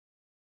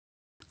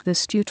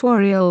This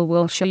tutorial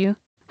will show you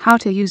how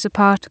to use a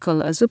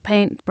particle as a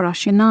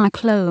paintbrush in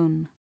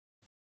iClone.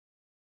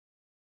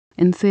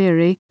 In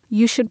theory,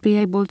 you should be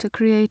able to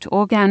create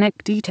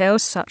organic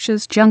details such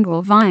as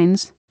jungle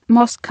vines,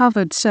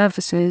 moss-covered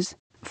surfaces,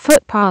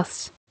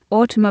 footpaths,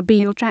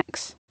 automobile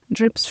tracks,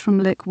 drips from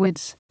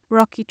liquids,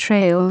 rocky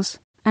trails,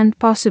 and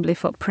possibly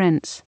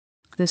footprints.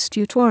 This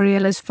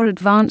tutorial is for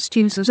advanced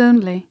users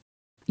only.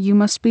 You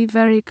must be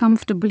very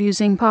comfortable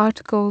using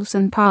particles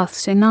and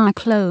paths in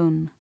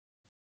iClone.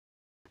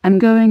 I'm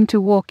going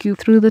to walk you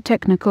through the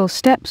technical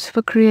steps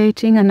for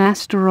creating an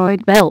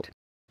asteroid belt.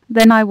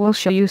 Then I will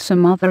show you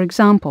some other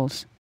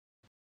examples.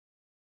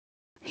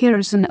 Here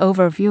is an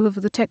overview of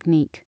the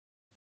technique.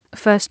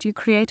 First, you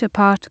create a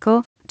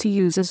particle to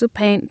use as a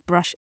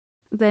paintbrush.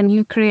 Then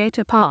you create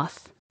a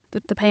path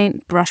that the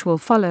paintbrush will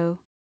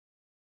follow.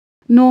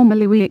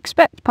 Normally we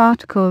expect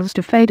particles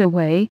to fade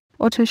away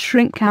or to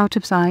shrink out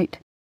of sight.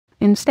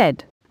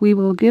 Instead, we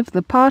will give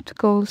the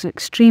particles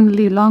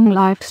extremely long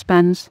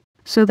lifespans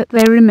so that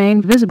they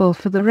remain visible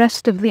for the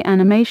rest of the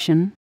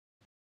animation.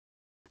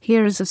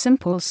 Here is a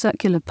simple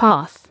circular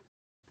path.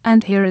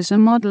 And here is a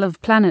model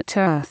of planet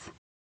Earth.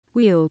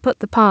 We'll put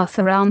the path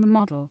around the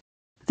model.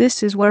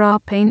 This is where our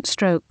paint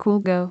stroke will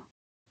go.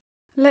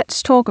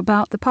 Let's talk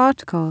about the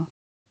particle.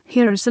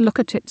 Here is a look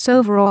at its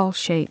overall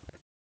shape.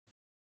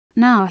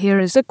 Now here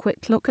is a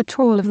quick look at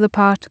all of the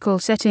particle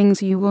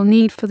settings you will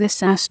need for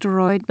this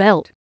asteroid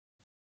belt.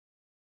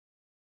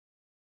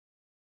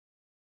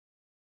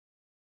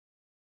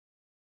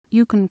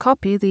 You can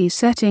copy these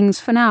settings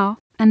for now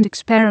and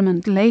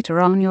experiment later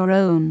on your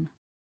own.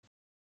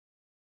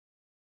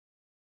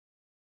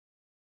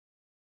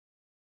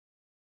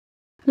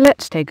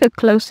 Let's take a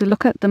closer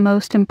look at the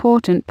most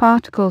important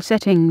particle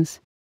settings.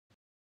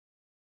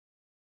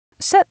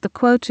 Set the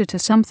quota to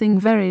something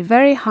very,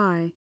 very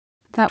high.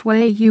 That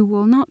way you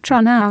will not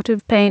run out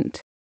of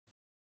paint.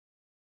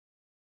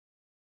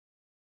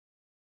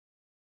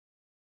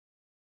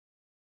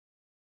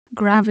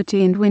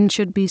 Gravity and wind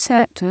should be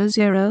set to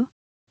 0.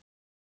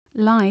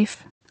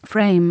 Life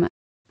frame.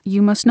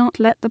 You must not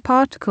let the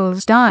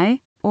particles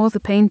die, or the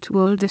paint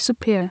will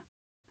disappear.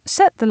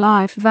 Set the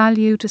life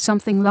value to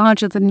something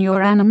larger than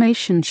your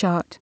animation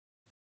shot.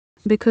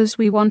 Because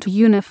we want a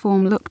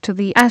uniform look to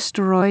the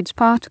asteroid's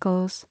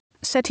particles,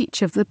 set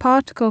each of the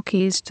particle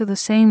keys to the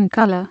same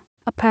color,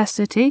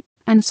 opacity,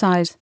 and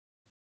size.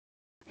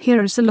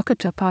 Here is a look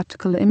at a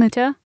particle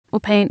emitter,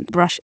 or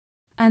paintbrush.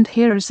 And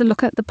here is a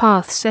look at the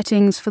path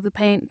settings for the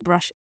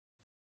paintbrush.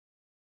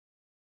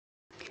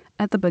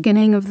 At the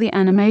beginning of the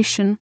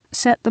animation,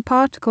 set the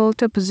particle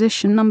to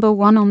position number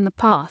 1 on the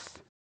path.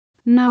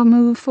 Now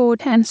move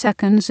forward 10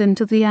 seconds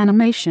into the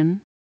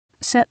animation.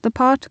 Set the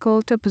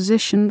particle to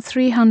position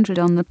 300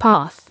 on the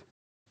path.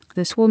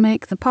 This will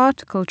make the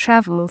particle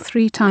travel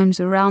 3 times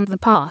around the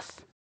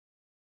path.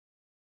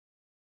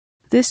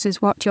 This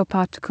is what your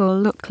particle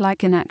looked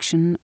like in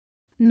action.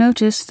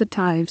 Notice that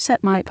I've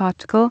set my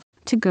particle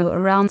to go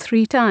around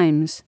 3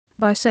 times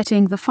by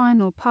setting the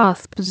final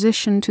path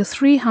position to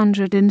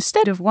 300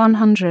 instead of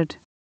 100.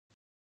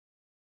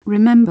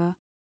 Remember,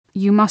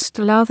 you must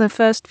allow the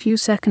first few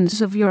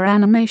seconds of your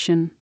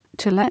animation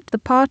to let the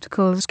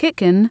particles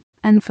kick in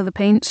and for the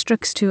paint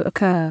strokes to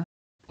occur.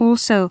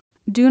 Also,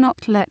 do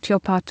not let your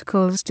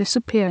particles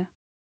disappear.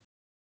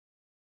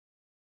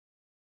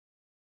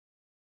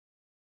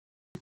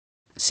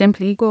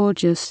 Simply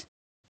gorgeous.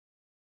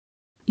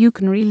 You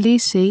can really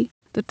see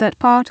that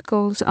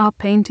particles are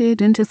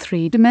painted into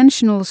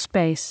 3-dimensional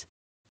space.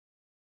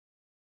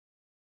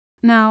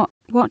 Now,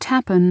 what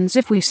happens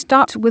if we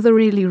start with a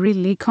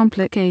really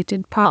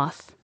complicated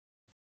path?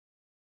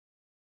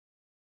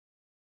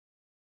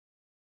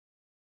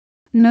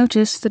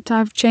 Notice that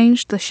I've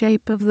changed the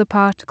shape of the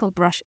particle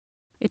brush.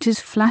 It is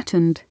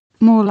flattened,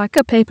 more like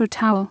a paper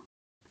towel.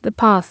 The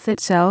path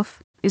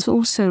itself is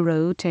also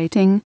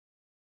rotating.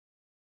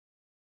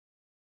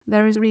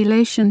 There is a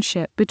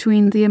relationship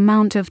between the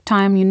amount of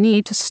time you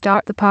need to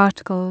start the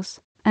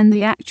particles and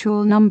the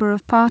actual number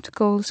of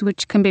particles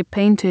which can be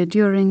painted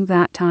during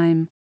that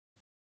time.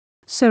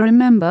 So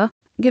remember,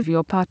 give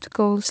your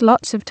particles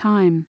lots of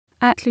time,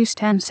 at least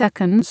 10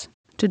 seconds,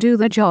 to do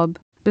the job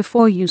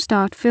before you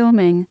start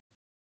filming.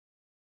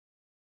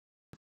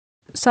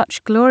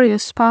 Such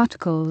glorious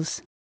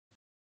particles.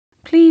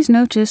 Please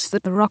notice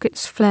that the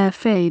rocket's flare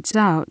fades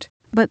out,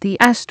 but the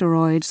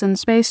asteroids and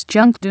space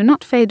junk do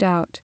not fade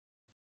out.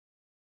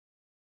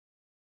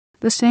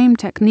 The same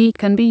technique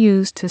can be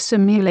used to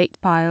simulate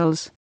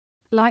piles,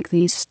 like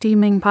these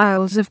steaming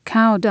piles of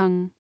cow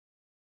dung.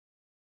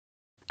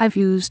 I've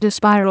used a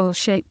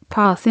spiral-shaped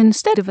path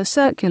instead of a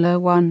circular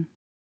one.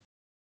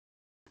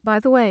 By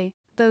the way,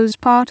 those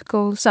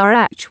particles are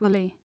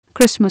actually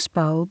Christmas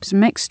bulbs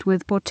mixed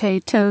with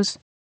potatoes.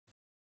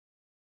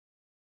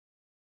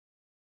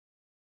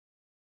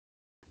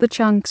 The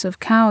chunks of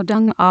cow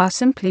dung are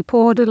simply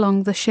poured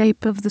along the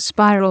shape of the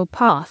spiral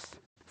path,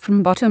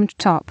 from bottom to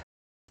top.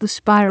 The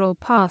spiral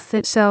path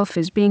itself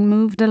is being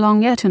moved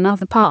along yet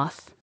another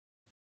path.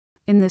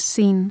 In this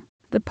scene,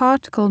 the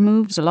particle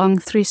moves along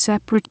 3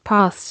 separate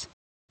paths.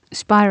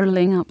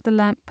 spiraling up the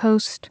lamp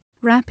post,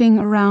 wrapping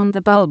around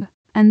the bulb,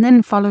 and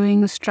then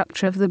following the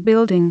structure of the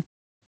building.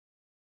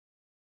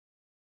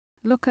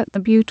 Look at the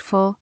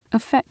beautiful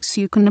effects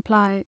you can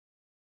apply.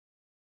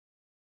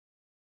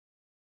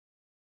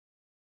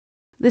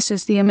 This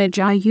is the image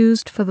I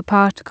used for the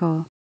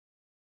particle.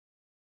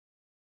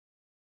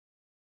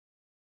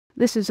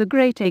 This is a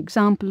great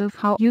example of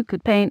how you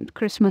could paint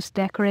Christmas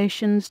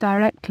decorations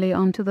directly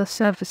onto the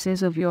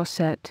surfaces of your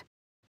set.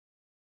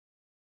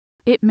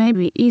 It may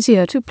be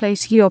easier to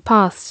place your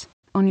paths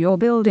on your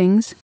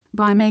buildings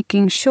by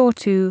making sure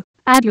to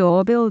add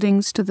your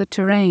buildings to the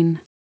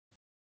terrain.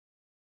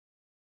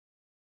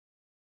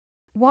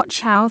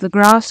 Watch how the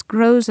grass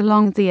grows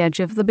along the edge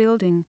of the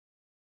building.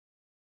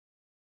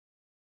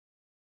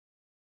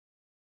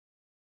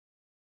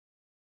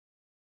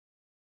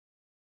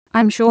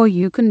 I'm sure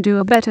you can do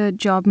a better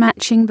job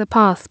matching the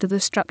path to the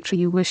structure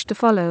you wish to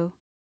follow.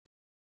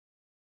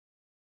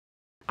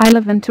 I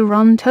live in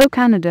Toronto,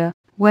 Canada,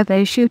 where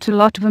they shoot a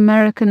lot of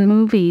American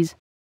movies.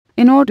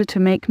 In order to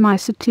make my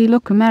city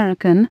look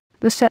American,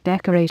 the set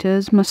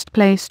decorators must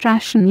place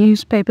trash and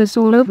newspapers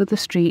all over the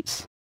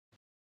streets.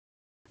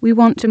 We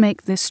want to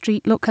make this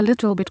street look a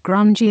little bit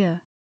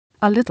grungier,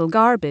 a little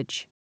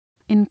garbage.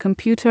 In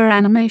computer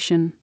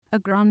animation, a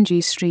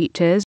grungy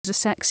street is a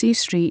sexy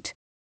street.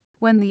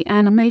 When the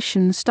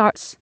animation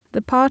starts,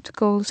 the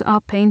particles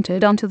are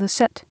painted onto the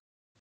set.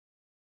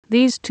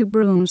 These two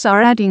brooms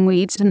are adding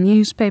weeds and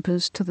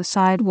newspapers to the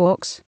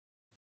sidewalks.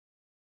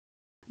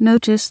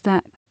 Notice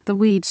that the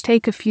weeds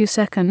take a few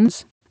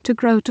seconds to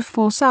grow to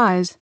full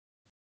size.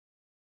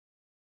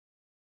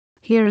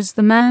 Here is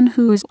the man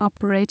who is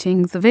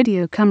operating the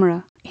video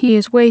camera. He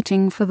is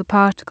waiting for the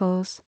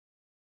particles.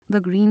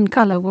 The green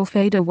color will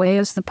fade away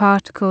as the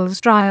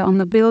particles dry on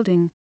the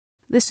building.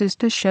 This is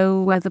to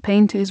show where the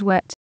paint is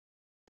wet.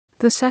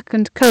 The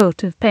second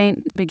coat of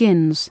paint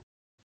begins.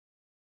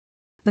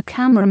 The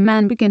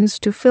cameraman begins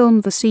to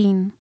film the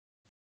scene.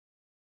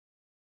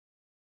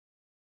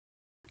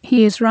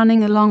 He is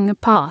running along a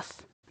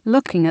path,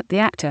 looking at the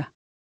actor.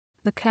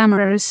 The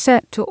camera is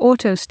set to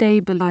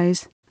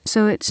auto-stabilize,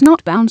 so it's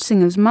not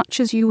bouncing as much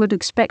as you would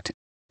expect.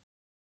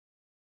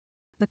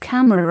 The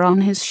camera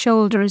on his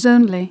shoulder is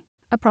only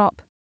a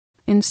prop.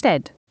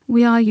 Instead,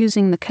 we are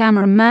using the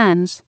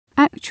cameraman's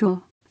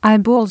actual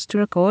eyeballs to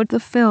record the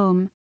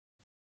film.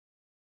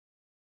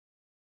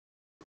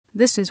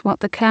 This is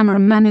what the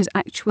cameraman is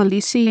actually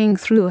seeing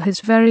through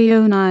his very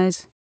own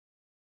eyes.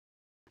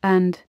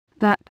 And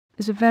that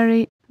is a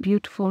very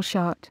beautiful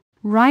shot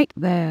right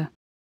there,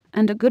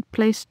 and a good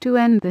place to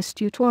end this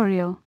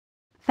tutorial.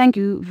 Thank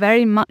you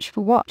very much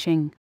for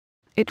watching.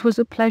 It was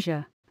a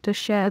pleasure to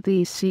share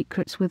these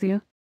secrets with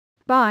you.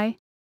 Bye.